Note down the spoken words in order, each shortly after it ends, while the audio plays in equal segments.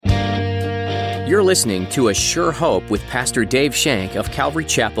You're listening to A Sure Hope with Pastor Dave Shank of Calvary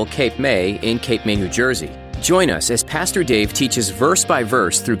Chapel, Cape May in Cape May, New Jersey. Join us as Pastor Dave teaches verse by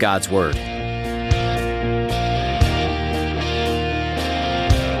verse through God's Word.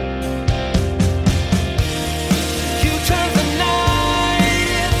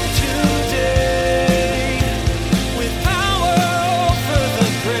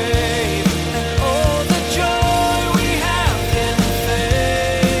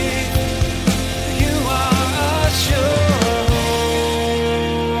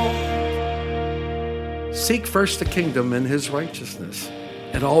 Seek first the kingdom and his righteousness,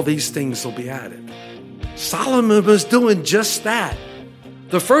 and all these things will be added. Solomon was doing just that.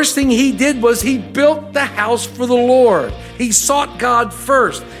 The first thing he did was he built the house for the Lord. He sought God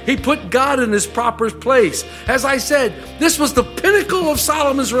first. He put God in his proper place. As I said, this was the pinnacle of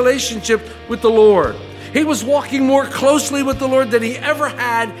Solomon's relationship with the Lord. He was walking more closely with the Lord than he ever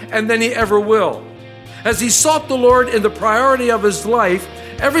had and than he ever will. As he sought the Lord in the priority of his life,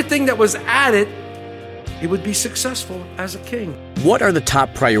 everything that was added, he would be successful as a king. What are the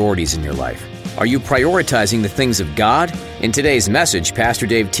top priorities in your life? Are you prioritizing the things of God? In today's message, Pastor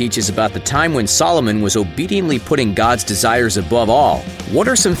Dave teaches about the time when Solomon was obediently putting God's desires above all. What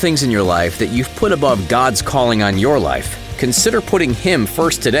are some things in your life that you've put above God's calling on your life? Consider putting Him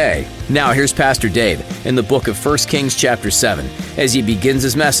first today. Now here's Pastor Dave in the book of 1 Kings chapter 7 as he begins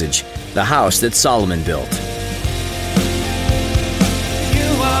his message, The House That Solomon Built.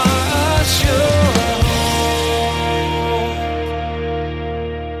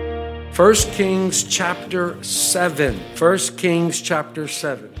 1 Kings chapter 7. 1 Kings chapter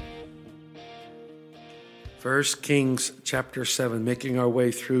 7. 1 Kings chapter 7, making our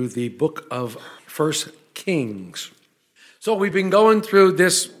way through the book of 1 Kings. So we've been going through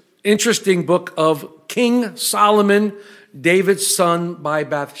this interesting book of King Solomon, David's son by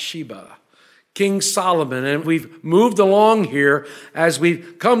Bathsheba. King Solomon, and we've moved along here as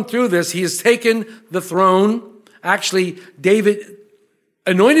we've come through this. He has taken the throne. Actually, David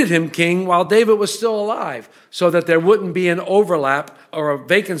anointed him king while David was still alive so that there wouldn't be an overlap or a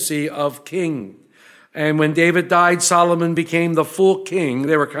vacancy of king. And when David died, Solomon became the full king.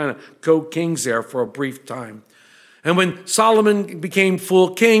 They were kind of co-kings there for a brief time. And when Solomon became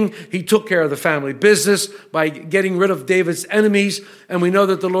full king, he took care of the family business by getting rid of David's enemies. And we know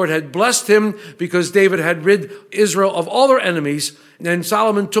that the Lord had blessed him because David had rid Israel of all their enemies. And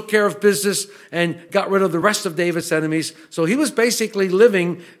Solomon took care of business and got rid of the rest of David's enemies. So he was basically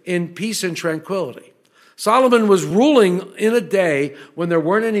living in peace and tranquility. Solomon was ruling in a day when there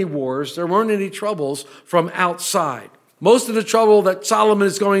weren't any wars, there weren't any troubles from outside. Most of the trouble that Solomon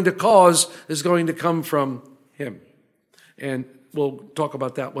is going to cause is going to come from him. And we'll talk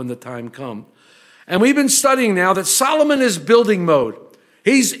about that when the time comes. And we've been studying now that Solomon is building mode.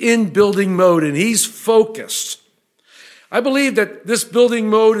 He's in building mode and he's focused. I believe that this building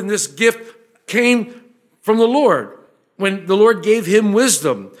mode and this gift came from the Lord when the Lord gave him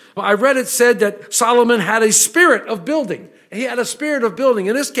wisdom. I read it said that Solomon had a spirit of building. He had a spirit of building,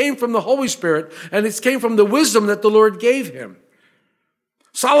 and this came from the Holy Spirit, and it came from the wisdom that the Lord gave him.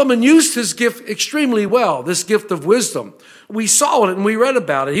 Solomon used his gift extremely well, this gift of wisdom. We saw it and we read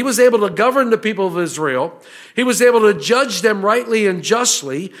about it. He was able to govern the people of Israel. He was able to judge them rightly and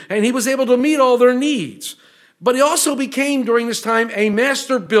justly, and he was able to meet all their needs. But he also became, during this time, a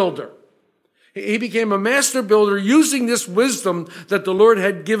master builder. He became a master builder using this wisdom that the Lord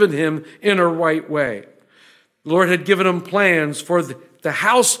had given him in a right way. The Lord had given him plans for the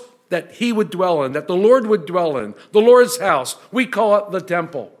house that he would dwell in, that the Lord would dwell in, the Lord's house. We call it the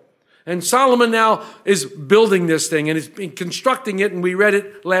temple. And Solomon now is building this thing and is constructing it, and we read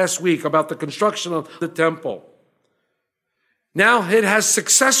it last week about the construction of the temple. Now it has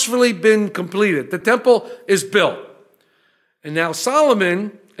successfully been completed. The temple is built. And now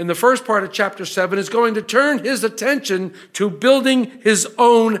Solomon, in the first part of chapter 7, is going to turn his attention to building his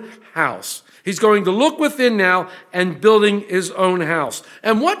own house. He's going to look within now and building his own house.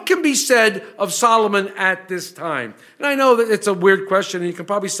 And what can be said of Solomon at this time? And I know that it's a weird question and you can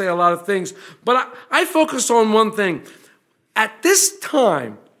probably say a lot of things, but I focus on one thing. At this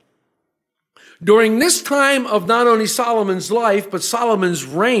time, during this time of not only Solomon's life, but Solomon's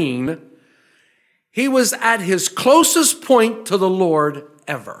reign, he was at his closest point to the Lord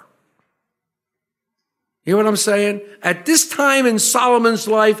ever. You know what I'm saying? At this time in Solomon's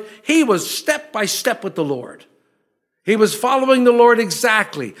life, he was step by step with the Lord. He was following the Lord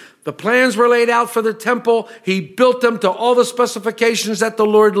exactly. The plans were laid out for the temple. He built them to all the specifications that the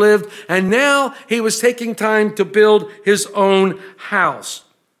Lord lived. And now he was taking time to build his own house.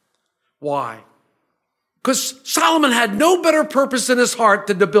 Why? Because Solomon had no better purpose in his heart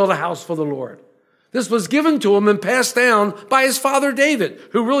than to build a house for the Lord. This was given to him and passed down by his father David,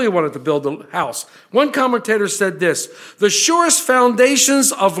 who really wanted to build a house. One commentator said this: the surest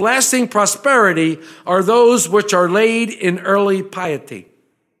foundations of lasting prosperity are those which are laid in early piety.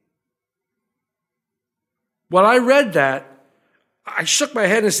 When I read that, I shook my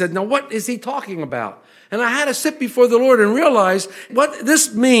head and said, now what is he talking about? And I had to sit before the Lord and realize what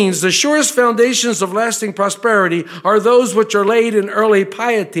this means. The surest foundations of lasting prosperity are those which are laid in early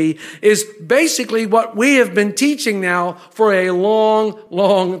piety is basically what we have been teaching now for a long,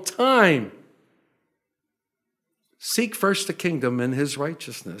 long time. Seek first the kingdom and his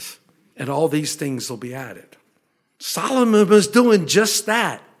righteousness, and all these things will be added. Solomon was doing just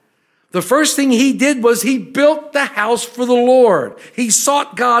that. The first thing he did was he built the house for the Lord. He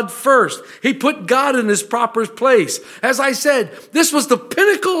sought God first. He put God in his proper place. As I said, this was the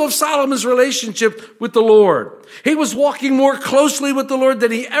pinnacle of Solomon's relationship with the Lord. He was walking more closely with the Lord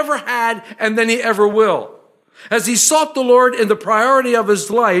than he ever had and than he ever will. As he sought the Lord in the priority of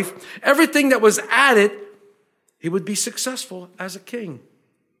his life, everything that was added, he would be successful as a king,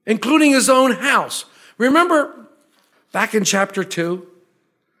 including his own house. Remember back in chapter 2,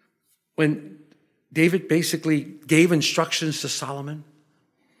 when David basically gave instructions to Solomon?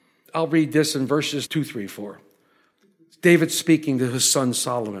 I'll read this in verses 2, 3, 4. David speaking to his son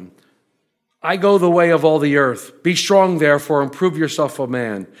Solomon. I go the way of all the earth. Be strong, therefore, and prove yourself a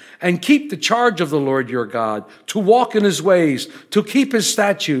man. And keep the charge of the Lord your God, to walk in his ways, to keep his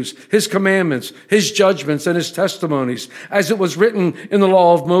statutes, his commandments, his judgments, and his testimonies, as it was written in the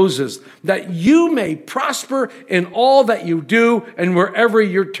law of Moses, that you may prosper in all that you do and wherever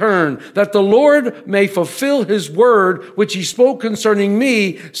you turn, that the Lord may fulfill his word, which he spoke concerning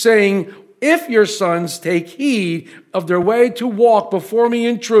me, saying, if your sons take heed of their way to walk before me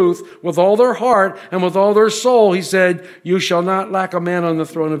in truth with all their heart and with all their soul, he said, you shall not lack a man on the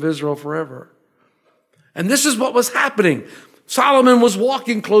throne of Israel forever. And this is what was happening. Solomon was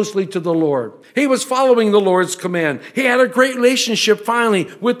walking closely to the Lord. He was following the Lord's command. He had a great relationship finally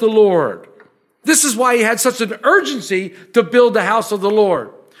with the Lord. This is why he had such an urgency to build the house of the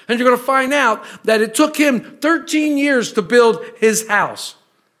Lord. And you're going to find out that it took him 13 years to build his house.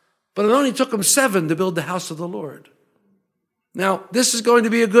 But it only took him 7 to build the house of the Lord. Now, this is going to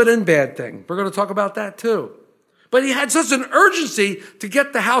be a good and bad thing. We're going to talk about that too. But he had such an urgency to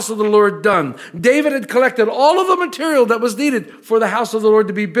get the house of the Lord done. David had collected all of the material that was needed for the house of the Lord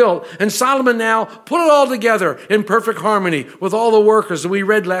to be built. And Solomon now put it all together in perfect harmony with all the workers. And we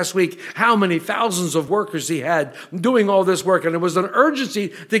read last week how many thousands of workers he had doing all this work. And it was an urgency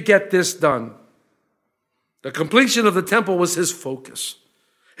to get this done. The completion of the temple was his focus,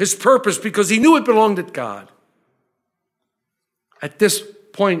 his purpose, because he knew it belonged to God. At this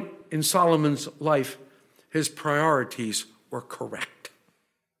point in Solomon's life, his priorities were correct.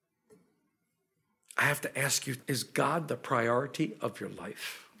 I have to ask you, is God the priority of your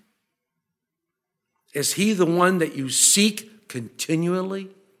life? Is he the one that you seek continually?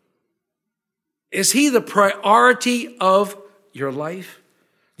 Is he the priority of your life?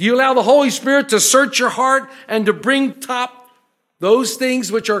 Do you allow the Holy Spirit to search your heart and to bring top those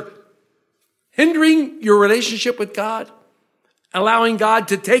things which are hindering your relationship with God, allowing God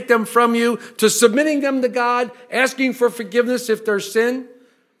to take them from you, to submitting them to God, asking for forgiveness if there's sin?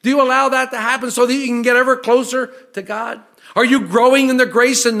 Do you allow that to happen so that you can get ever closer to God? Are you growing in the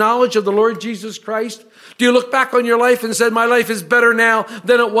grace and knowledge of the Lord Jesus Christ? Do you look back on your life and say, my life is better now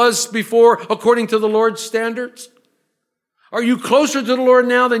than it was before according to the Lord's standards? Are you closer to the Lord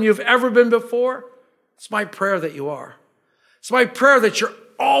now than you've ever been before? It's my prayer that you are. It's my prayer that you're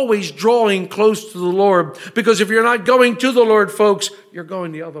always drawing close to the Lord, because if you're not going to the Lord, folks, you're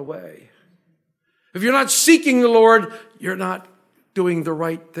going the other way. If you're not seeking the Lord, you're not doing the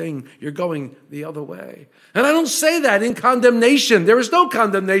right thing. You're going the other way. And I don't say that in condemnation. There is no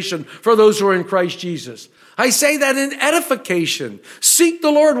condemnation for those who are in Christ Jesus. I say that in edification. Seek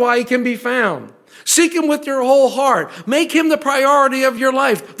the Lord while he can be found. Seek him with your whole heart. Make him the priority of your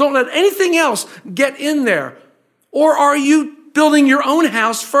life. Don't let anything else get in there. Or are you building your own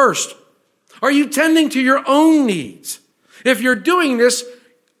house first? Are you tending to your own needs? If you're doing this,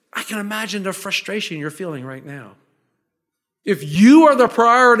 I can imagine the frustration you're feeling right now. If you are the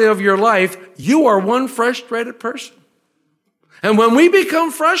priority of your life, you are one frustrated person. And when we become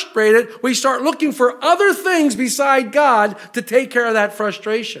frustrated, we start looking for other things beside God to take care of that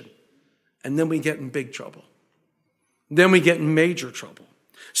frustration. And then we get in big trouble. Then we get in major trouble.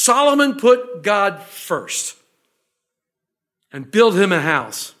 Solomon put God first and built him a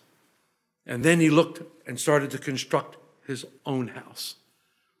house. And then he looked and started to construct his own house.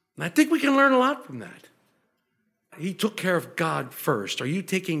 And I think we can learn a lot from that. He took care of God first. Are you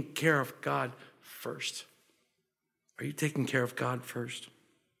taking care of God first? Are you taking care of God first?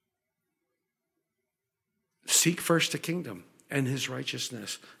 Seek first the kingdom and his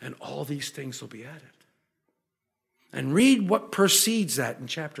righteousness, and all these things will be added. And read what precedes that in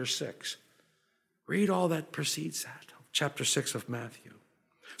chapter 6. Read all that precedes that, chapter 6 of Matthew.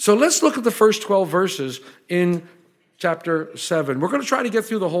 So let's look at the first 12 verses in chapter 7. We're going to try to get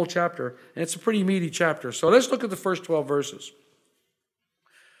through the whole chapter, and it's a pretty meaty chapter. So let's look at the first 12 verses.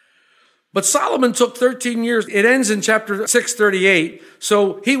 But Solomon took 13 years. It ends in chapter 6:38.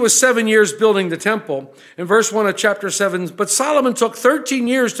 So he was 7 years building the temple. In verse 1 of chapter 7, but Solomon took 13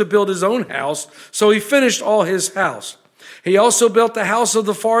 years to build his own house, so he finished all his house. He also built the house of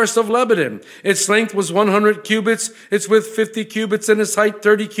the forest of Lebanon. Its length was 100 cubits, its width 50 cubits, and its height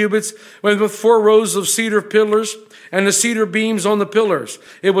 30 cubits, with 4 rows of cedar pillars and the cedar beams on the pillars.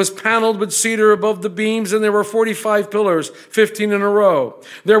 It was paneled with cedar above the beams, and there were 45 pillars, 15 in a row.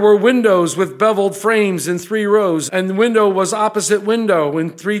 There were windows with beveled frames in 3 rows, and the window was opposite window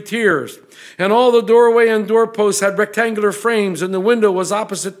in 3 tiers. And all the doorway and doorposts had rectangular frames, and the window was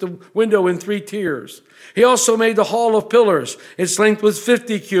opposite the window in 3 tiers. He also made the hall of pillars. Its length was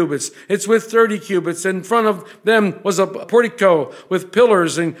 50 cubits, its width 30 cubits. In front of them was a portico with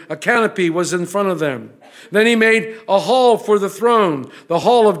pillars, and a canopy was in front of them. Then he made a hall for the throne, the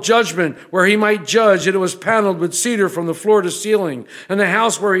hall of judgment, where he might judge, and it was paneled with cedar from the floor to ceiling. And the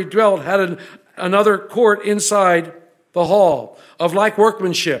house where he dwelt had another court inside the hall of like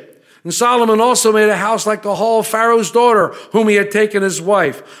workmanship. And Solomon also made a house like the hall of Pharaoh's daughter, whom he had taken as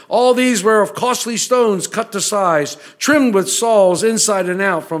wife. All these were of costly stones cut to size, trimmed with saws inside and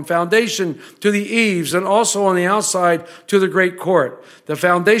out, from foundation to the eaves, and also on the outside to the great court. The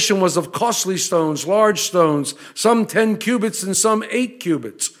foundation was of costly stones, large stones, some 10 cubits and some 8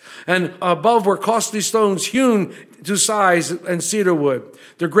 cubits. And above were costly stones hewn to size and cedar wood.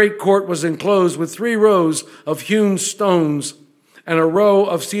 The great court was enclosed with 3 rows of hewn stones and a row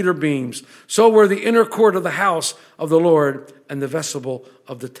of cedar beams. So were the inner court of the house of the Lord and the vestibule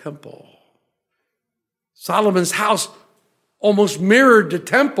of the temple. Solomon's house almost mirrored the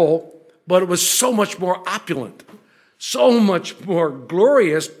temple, but it was so much more opulent, so much more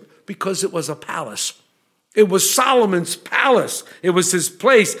glorious, because it was a palace. It was Solomon's palace. It was his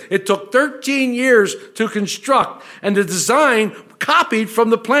place. It took 13 years to construct, and the design copied from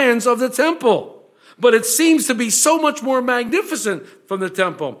the plans of the temple. But it seems to be so much more magnificent from the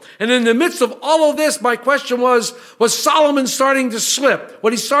temple. And in the midst of all of this, my question was Solomon starting to slip?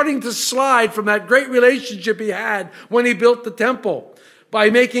 Was he starting to slide from that great relationship he had when he built the temple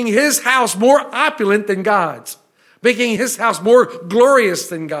by making his house more opulent than God's, making his house more glorious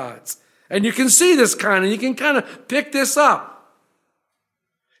than God's? And you can see this you can kind of pick this up.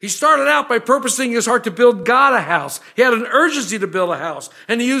 He started out by purposing his heart to build God a house. He had an urgency to build a house.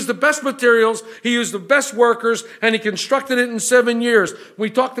 And he used the best materials, he used the best workers, and he constructed it in 7 years. We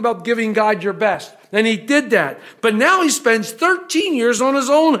talked about giving God your best. And he did that. But now he spends 13 years on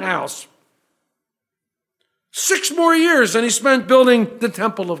his own house. 6 more years, and he spent building the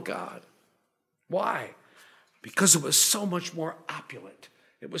temple of God. Why? Because it was so much more opulent.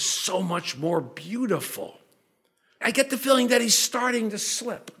 It was so much more beautiful. I get the feeling that he's starting to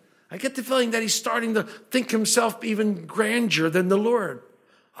slip. I get the feeling that he's starting to think himself even grandeur than the Lord.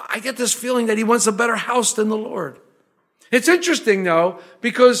 I get this feeling that he wants a better house than the Lord. It's interesting, though,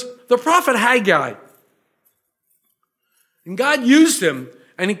 because the prophet Haggai, and God used him,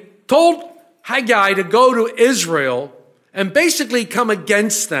 and he told Haggai to go to Israel and basically come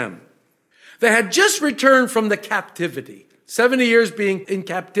against them. They had just returned from the captivity, 70 years being in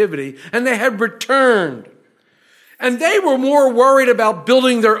captivity, and they had returned. And they were more worried about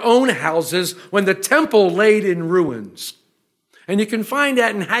building their own houses when the temple laid in ruins. And you can find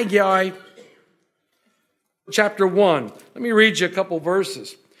that in Haggai chapter 1. Let me read you a couple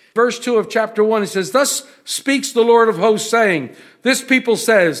verses. Verse 2 of chapter 1, it says, "Thus speaks the Lord of hosts, saying, this people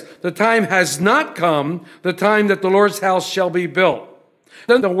says, the time has not come, the time that the Lord's house shall be built.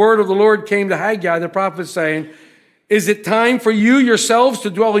 Then the word of the Lord came to Haggai, the prophet, saying, is it time for you yourselves to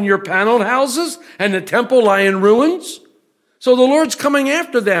dwell in your paneled houses and the temple lie in ruins?" So the Lord's coming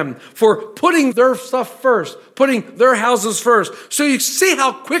after them for putting their stuff first, putting their houses first. So you see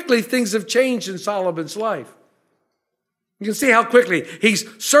how quickly things have changed in Solomon's life. You can see how quickly he's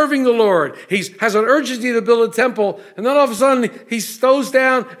serving the Lord. He has an urgency to build a temple, and then all of a sudden he slows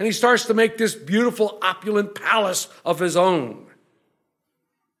down and he starts to make this beautiful, opulent palace of his own.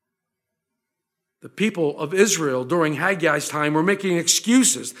 The people of Israel during Haggai's time were making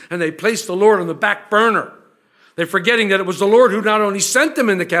excuses, and they placed the Lord on the back burner. They're forgetting that it was the Lord who not only sent them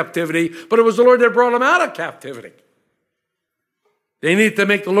into captivity, but it was the Lord that brought them out of captivity. They needed to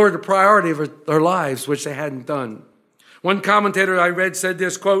make the Lord the priority of their lives, which they hadn't done. One commentator I read said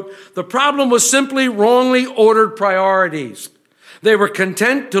this, quote, "The problem was simply wrongly ordered priorities. They were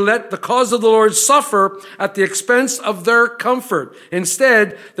content to let the cause of the Lord suffer at the expense of their comfort.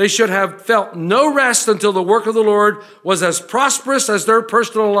 Instead, they should have felt no rest until the work of the Lord was as prosperous as their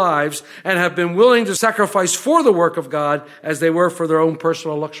personal lives, and have been willing to sacrifice for the work of God as they were for their own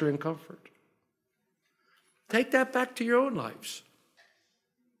personal luxury and comfort." Take that back to your own lives.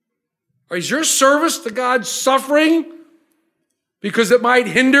 Or is your service to God suffering because it might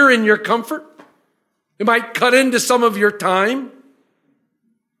hinder in your comfort? It might cut into some of your time.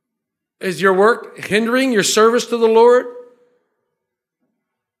 Is your work hindering your service to the Lord?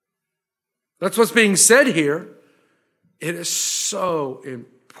 That's what's being said here. It is so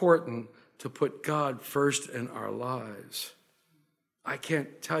important to put God first in our lives. I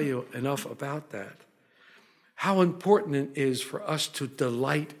can't tell you enough about that. How important it is for us to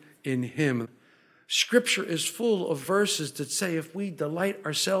delight in Him. Scripture is full of verses that say if we delight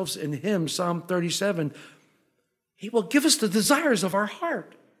ourselves in Him, Psalm 37, He will give us the desires of our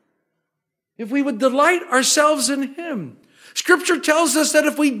heart. If we would delight ourselves in Him. Scripture tells us that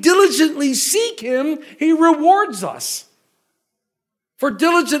if we diligently seek Him, He rewards us for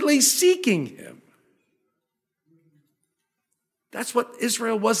diligently seeking Him. That's what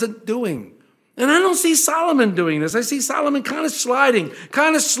Israel wasn't doing. And I don't see Solomon doing this. I see Solomon kind of sliding,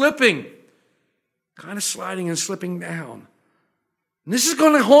 kind of slipping, kind of sliding and slipping down. And this is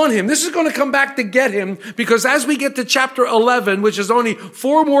going to haunt him. This is going to come back to get him, because as we get to chapter 11, which is only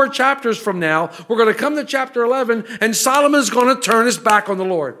 4 more chapters from now, we're going to come to chapter 11, and Solomon's going to turn his back on the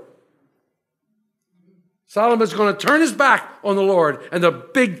Lord. Solomon's going to turn his back on the Lord, and the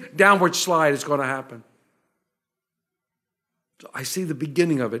big downward slide is going to happen. So I see the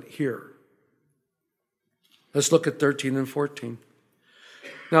beginning of it here. Let's look at 13 and 14.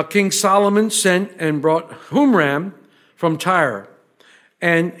 Now King Solomon sent and brought Humram from Tyre.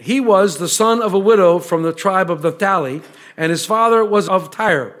 And he was the son of a widow from the tribe of Naphtali, and his father was of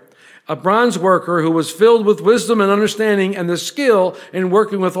Tyre, a bronze worker who was filled with wisdom and understanding and the skill in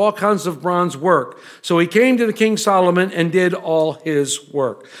working with all kinds of bronze work. So he came to the King Solomon and did all his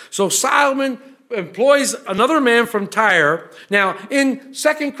work. So Solomon employs another man from Tyre. Now in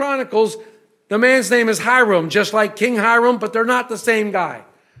 2 Chronicles, the man's name is Hiram, just like King Hiram, but they're not the same guy.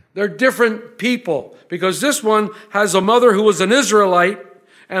 They're different people, because this one has a mother who was an Israelite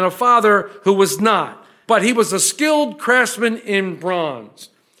and a father who was not. But he was a skilled craftsman in bronze.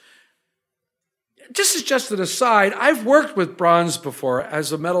 This is just an aside. I've worked with bronze before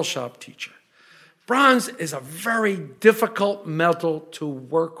as a metal shop teacher. Bronze is a very difficult metal to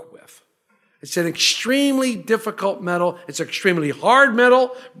work with. It's an extremely difficult metal. It's extremely hard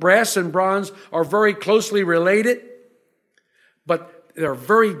metal. Brass and bronze are very closely related, but they're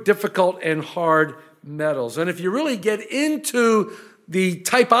very difficult and hard metals. And if you really get into the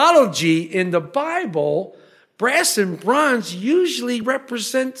typology in the Bible, brass and bronze usually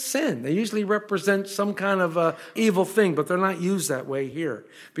represent sin. They usually represent some kind of evil thing, but they're not used that way here,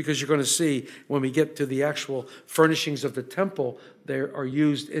 because you're going to see when we get to the actual furnishings of the temple, they are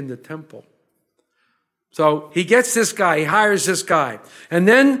used in the temple. So he gets this guy, he hires this guy, and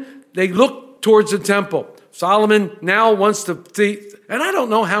then they look towards the temple. Solomon now wants to see, and I don't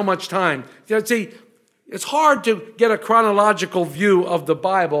know how much time. See, it's hard to get a chronological view of the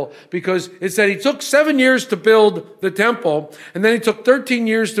Bible, because it said he took 7 years to build the temple, and then he took 13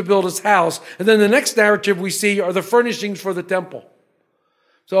 years to build his house, and then the next narrative we see are the furnishings for the temple.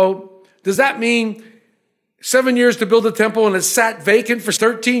 So does that mean 7 years to build the temple and it sat vacant for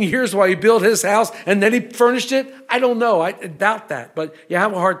 13 years while he built his house and then he furnished it? I don't know. I doubt that, but you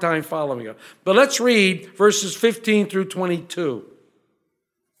have a hard time following it. But let's read verses 15 through 22.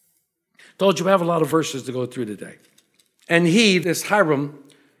 Told you we have a lot of verses to go through today. And he, this Hiram,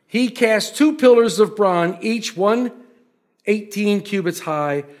 he cast 2 pillars of bronze, each one 18 cubits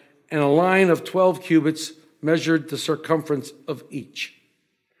high, and a line of 12 cubits measured the circumference of each.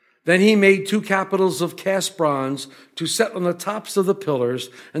 Then he made 2 capitals of cast bronze to set on the tops of the pillars,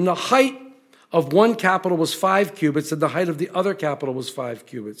 and the height of one capital was 5 cubits, and the height of the other capital was 5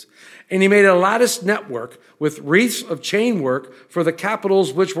 cubits. And he made a lattice network with wreaths of chain work for the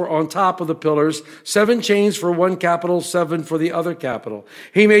capitals which were on top of the pillars, 7 chains for one capital, 7 for the other capital.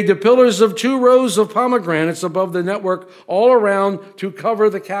 He made the pillars of 2 rows of pomegranates above the network all around to cover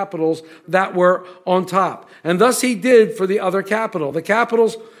the capitals that were on top. And thus he did for the other capital. The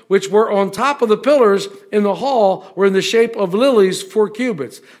capitals which were on top of the pillars in the hall were in the shape of lilies, 4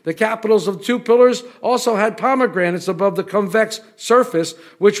 cubits. The capitals of 2 pillars also had pomegranates above the convex surface,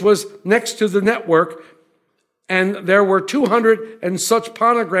 which was next to the network, And there were 200 and such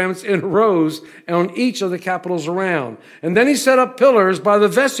pomegranates in rows on each of the capitals around. And then he set up pillars by the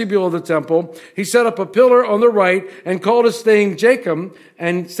vestibule of the temple. He set up a pillar on the right and called its name Jacob,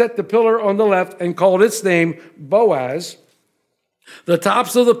 and set the pillar on the left and called its name Boaz. The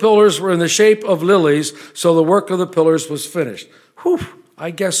tops of the pillars were in the shape of lilies, so the work of the pillars was finished. Whew,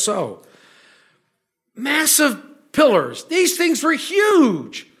 I guess so. Massive pillars. These things were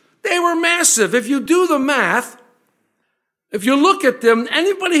huge. They were massive. If you do the math, if you look at them,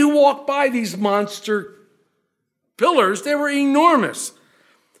 anybody who walked by these monster pillars, they were enormous.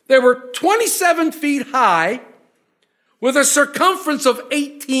 They were 27 feet high with a circumference of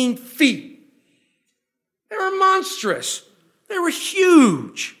 18 feet. They were monstrous. They were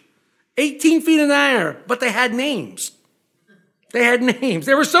huge. 18 feet in the air, but they had names. They had names.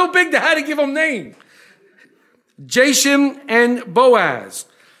 They were so big they had to give them names. Jashim and Boaz.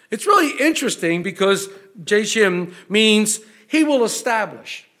 It's really interesting because Jashim means he will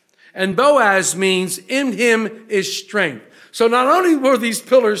establish. And Boaz means in him is strength. So not only were these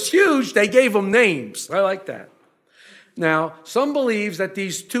pillars huge, they gave them names. I like that. Now, some believes that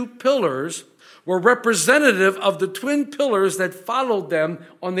these two pillars were representative of the twin pillars that followed them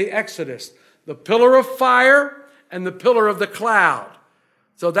on the Exodus. The pillar of fire and the pillar of the cloud.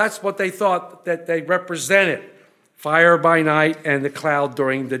 So that's what they thought that they represented. Fire by night and the cloud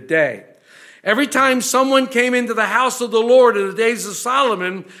during the day. Every time someone came into the house of the Lord in the days of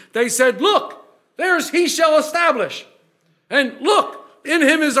Solomon, they said, look, there's he shall establish. And look, in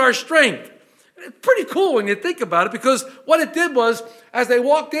him is our strength. It's pretty cool when you think about it, because what it did was, as they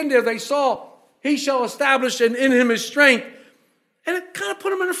walked in there, they saw he shall establish and in him is strength. And it kind of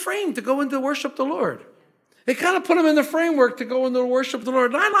put them in a frame to go into worship the Lord. It kind of put them in the framework to go into worship the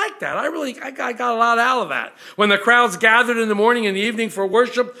Lord. And I like that. I got a lot out of that. When the crowds gathered in the morning and the evening for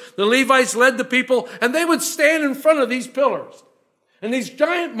worship, the Levites led the people, and they would stand in front of these pillars. And these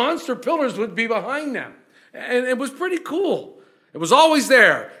giant monster pillars would be behind them. And it was pretty cool. It was always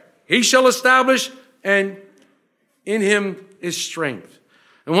there. He shall establish, and in him is strength.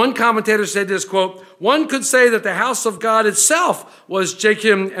 And one commentator said this, quote, one could say that the house of God itself was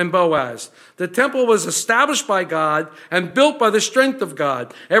Jacob and Boaz. The temple was established by God and built by the strength of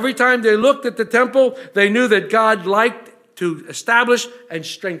God. Every time they looked at the temple, they knew that God liked to establish and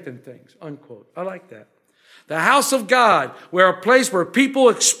strengthen things, unquote. I like that. The house of God, where a place where people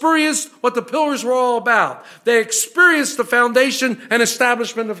experienced what the pillars were all about. They experienced the foundation and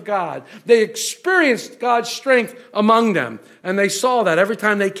establishment of God. They experienced God's strength among them. And they saw that every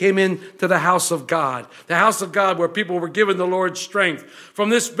time they came in to the house of God. The house of God where people were given the Lord's strength. From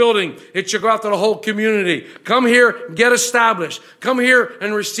this building, it should go out to the whole community. Come here, get established. Come here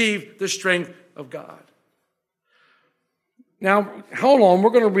and receive the strength of God. Now, hold on.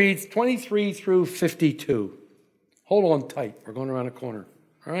 We're going to read 23 through 52. Hold on tight. We're going around the corner.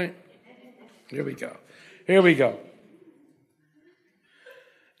 All right? Here we go. Here we go.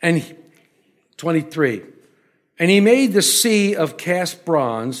 And 23. And he made the sea of cast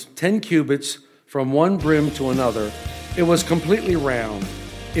bronze, 10 cubits from one brim to another. It was completely round.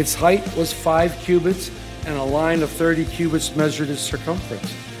 Its height was 5 cubits, and a line of 30 cubits measured its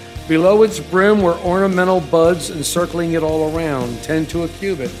circumference. Below its brim were ornamental buds encircling it all around, 10 to a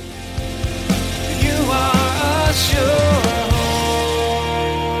cubit. You are a sure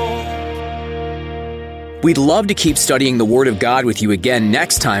hope. We'd love to keep studying the Word of God with you again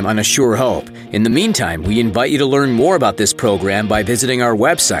next time on A Sure Hope. In the meantime, we invite you to learn more about this program by visiting our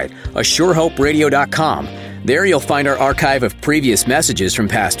website, ASureHopeRadio.com. There you'll find our archive of previous messages from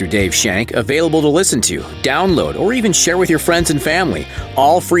Pastor Dave Shank available to listen to, download, or even share with your friends and family,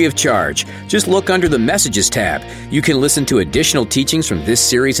 all free of charge. Just look under the Messages tab. You can listen to additional teachings from this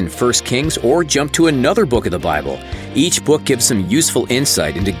series in 1 Kings or jump to another book of the Bible. Each book gives some useful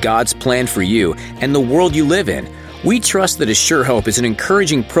insight into God's plan for you and the world you live in. We trust that A Sure Hope is an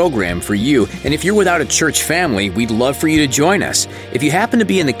encouraging program for you, and if you're without a church family, we'd love for you to join us. If you happen to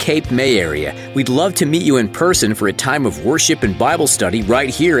be in the Cape May area, we'd love to meet you in person for a time of worship and Bible study right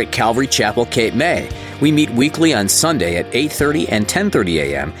here at Calvary Chapel, Cape May. We meet weekly on Sunday at 8:30 and 10:30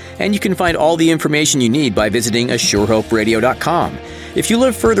 a.m., and you can find all the information you need by visiting ASureHopeRadio.com. If you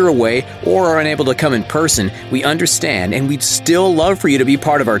live further away or are unable to come in person, we understand, and we'd still love for you to be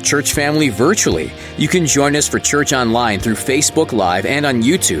part of our church family virtually. You can join us for church online through Facebook Live and on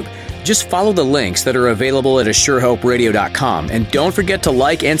YouTube. Just follow the links that are available at ASureHopeRadio.com, and don't forget to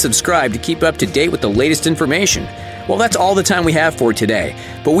like and subscribe to keep up to date with the latest information. Well, that's all the time we have for today,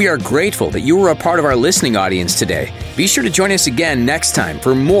 but we are grateful that you were a part of our listening audience today. Be sure to join us again next time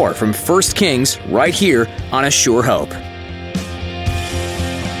for more from 1 Kings right here on A Sure Hope.